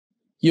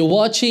You're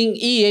watching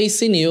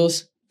EAC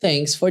News.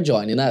 Thanks for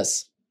joining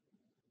us.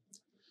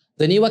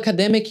 The new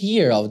academic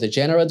year of the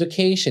general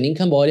education in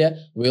Cambodia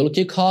will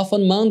kick off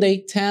on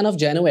Monday, 10 of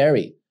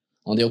January.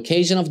 On the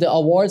occasion of the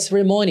award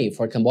ceremony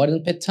for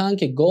Cambodian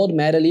Petanque gold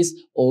medalist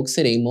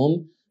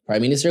Sreymom,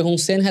 Prime Minister Hun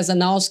Sen has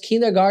announced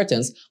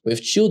kindergartens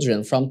with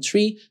children from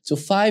 3 to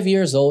 5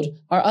 years old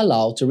are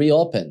allowed to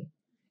reopen.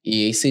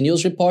 EAC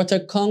News reporter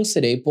Kong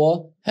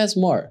Sirepo has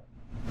more.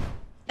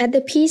 At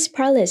the Peace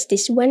Palace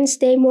this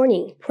Wednesday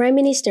morning, Prime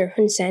Minister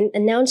Hun Sen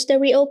announced the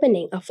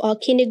reopening of all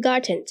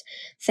kindergartens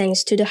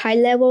thanks to the high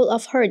level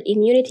of herd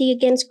immunity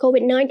against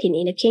COVID-19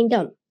 in the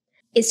kingdom.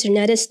 It's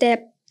another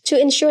step to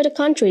ensure the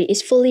country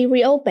is fully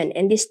reopened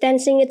and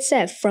distancing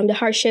itself from the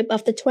hardship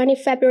of the 20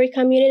 February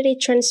community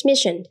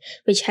transmission,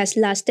 which has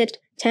lasted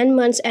 10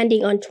 months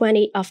ending on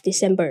 20 of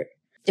December.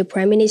 The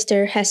Prime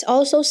Minister has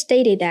also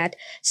stated that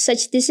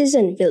such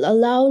decision will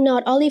allow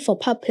not only for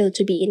pupils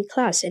to be in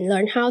class and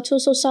learn how to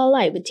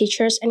socialize with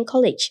teachers and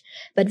colleagues,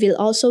 but will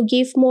also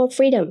give more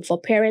freedom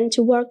for parents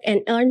to work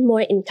and earn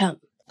more income.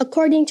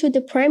 According to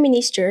the Prime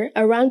Minister,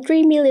 around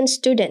 3 million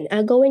students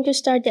are going to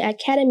start the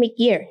academic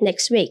year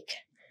next week.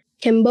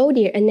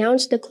 Cambodia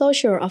announced the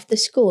closure of the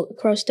school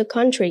across the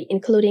country,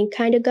 including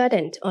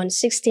kindergarten, on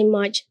 16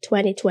 March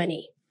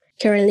 2020.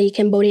 Currently,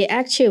 Cambodia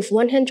achieved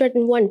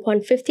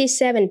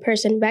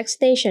 101.57%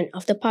 vaccination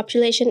of the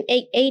population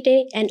aged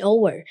 18 and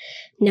over,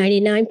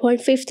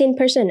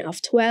 99.15% of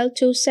 12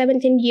 to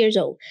 17 years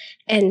old,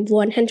 and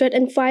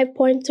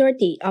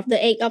 105.30% of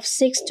the age of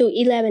 6 to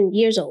 11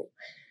 years old.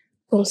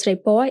 Kong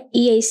Sreymom,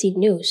 EAC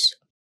News.